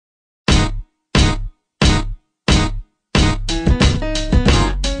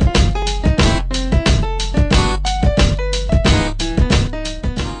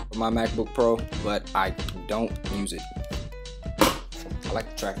my MacBook Pro, but I don't use it. I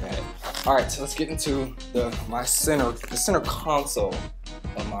like the trackpad. All right, so let's get into the center console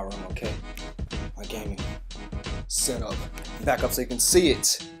of my room. Okay, my gaming setup. Back up so you can see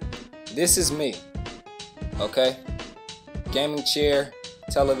it. This is me. Okay, gaming chair,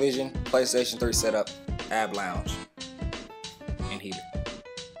 television, PlayStation 3 setup, ab lounge, and heater.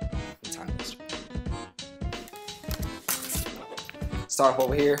 Start off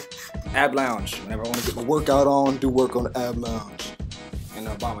over here, ab lounge. Whenever I want to get my workout on, do work on the ab lounge. And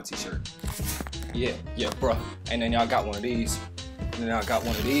an Obama t-shirt. Yeah, bruh. And then y'all got one of these. And then I got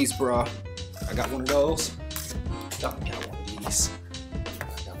one of these, bruh. I got one of those. Y'all got one of these. I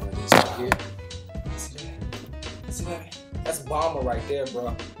got one of these right here. See that? See that? That's Obama right there,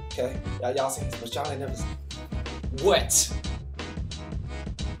 bruh. Okay? Y'all seen this, but y'all ain't never seen. What?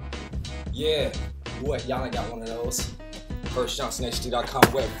 Yeah. What? Y'all ain't got one of those. First JohnsonHD.com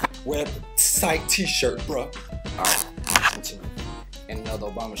website t-shirt, bro. Alright, continue. And another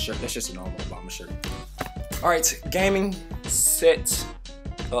Obama shirt. That's just a normal Obama shirt. Alright, gaming set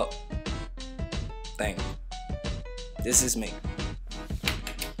up thing. This is me.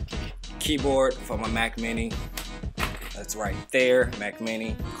 Keyboard for my Mac Mini. That's right there. Mac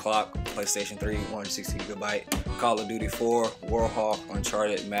Mini, clock, PlayStation 3, 160GB, Call of Duty 4, Warhawk,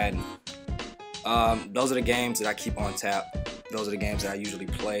 Uncharted, Madden. Those are the games that I keep on tap. Those are the games that I usually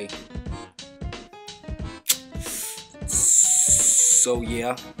play. So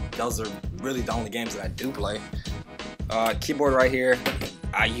yeah, those are really the only games that I do play. Keyboard right here,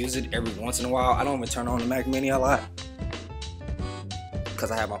 I use it every once in a while. I don't even turn on the Mac Mini a lot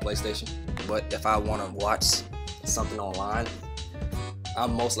because I have my PlayStation. But if I want to watch something online,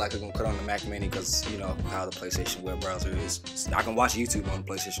 I'm most likely gonna put on the Mac Mini because you know how the PlayStation web browser is. I can watch YouTube on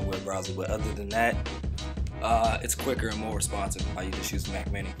the PlayStation web browser, but other than that, it's quicker and more responsive. I just use the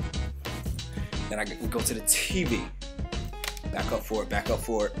Mac Mini. Then we go to the TV. Back up for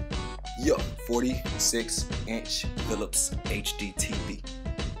it. Yo, 46-inch Philips HD TV.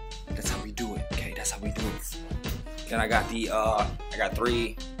 That's how we do it. Okay, that's how we do it. Then I got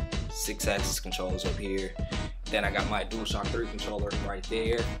three 6-axis controllers up here. Then I got my DualShock 3 controller right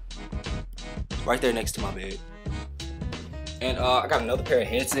there next to my bed. And I got another pair of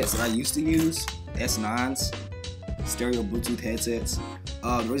headsets that I used to use, S9s, stereo Bluetooth headsets.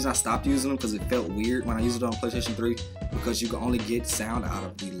 The reason I stopped using them because it felt weird when I used it on PlayStation 3 because you can only get sound out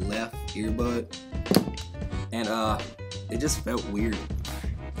of the left earbud, and it just felt weird.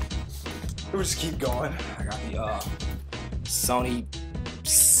 We'll just keep going. I got the Sony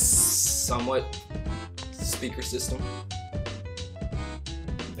somewhat speaker system,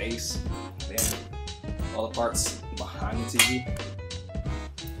 bass, then all the parts behind the TV.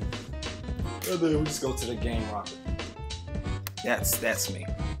 And then we just go to the game rocker. That's me.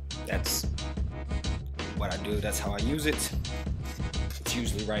 That's what I do. That's how I use it. It's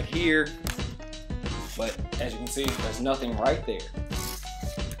usually right here, but as you can see, there's nothing right there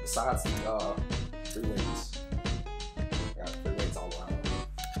besides the 3 weights. Got 3 weights all around.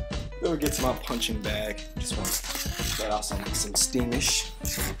 Then we get to my punching bag. Just want to let out some steamish.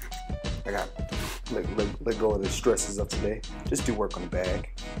 I got let go of the stresses of today. Just do work on the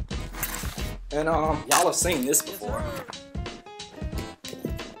bag. And y'all have seen this before.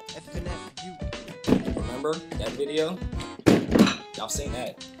 Remember that video? Y'all seen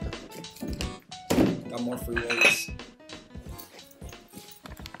that? Got more free weights.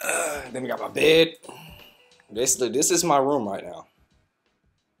 Then we got my bed. This is my room right now.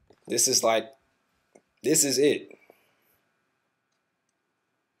 This is it.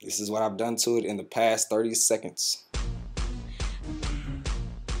 This is what I've done to it in the past 30 seconds.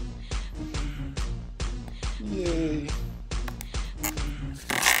 Yay.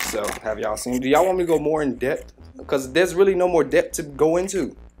 So, have y'all seen? Do y'all want me to go more in depth? Because there's really no more depth to go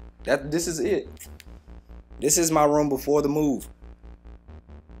into. This is it. This is my room before the move.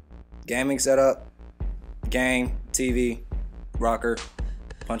 Gaming setup, game, TV, rocker,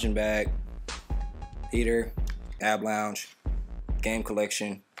 punching bag, heater, ab lounge, game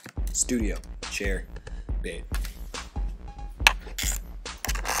collection, studio, chair, bed.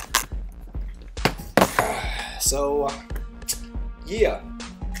 So, yeah.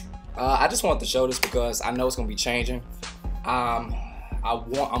 I just wanted to show this because I know it's gonna be changing. I'm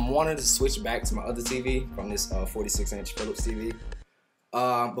wanting to switch back to my other TV from this 46-inch Philips TV.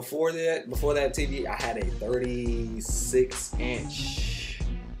 Before that TV, I had a 36-inch.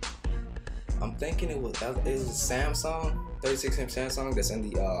 I'm thinking it was a Samsung, 36-inch Samsung that's in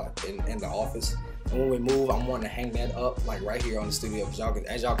the office. And when we move, I'm wanting to hang that up like right here on the studio.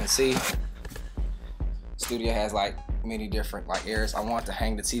 As y'all can see, studio has like many different like areas. I want to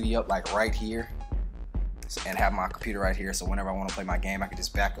hang the TV up like right here and have my computer right here, so whenever I want to play my game I can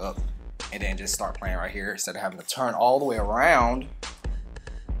just back up and then just start playing right here instead of having to turn all the way around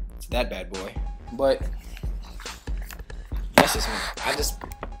to that bad boy. But that's just me. I just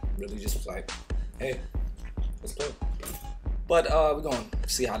really just was like, hey, let's play. But we're gonna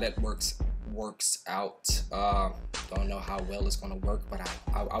see how that works out. Don't know how well it's gonna work, but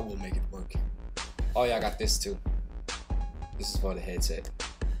I will make it work. Oh yeah, I got this too. This is for the headset.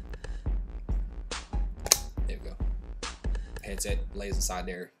 There we go. Headset lays inside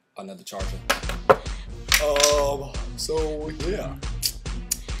there. Another charger. So yeah,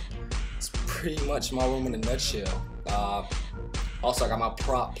 it's pretty much my room in a nutshell. Also, I got my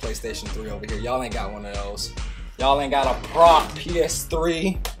prop PlayStation 3 over here. Y'all ain't got one of those. Y'all ain't got a prop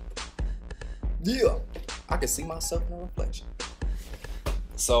PS3. Yeah, I can see myself in the reflection.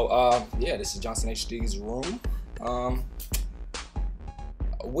 So yeah, this is JohnsonHD's room. I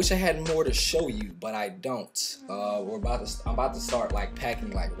wish I had more to show you, but I don't. I'm about to start like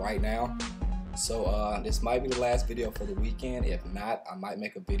packing like right now. So this might be the last video for the weekend. If not, I might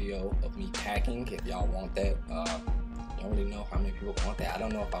make a video of me packing if y'all want that. Don't really know how many people want that. I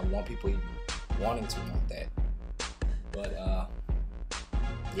don't know if I want people even wanting to want that. But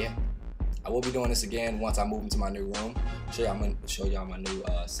yeah, I will be doing this again once I move into my new room. I'm gonna show y'all my new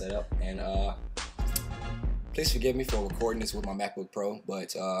setup, and please forgive me for recording this with my MacBook Pro, but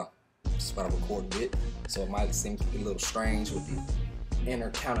this is what I recorded it, so it might seem a little strange with the inner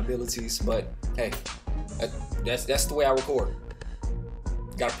accountabilities, but hey, that's the way I record.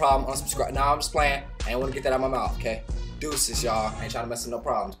 Got a problem? Unsubscribe. Nah, I'm just playing. I ain't want to get that out of my mouth, okay? Deuces, y'all. I ain't trying to mess with no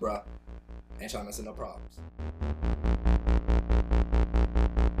problems, bro. I ain't trying to mess with no problems.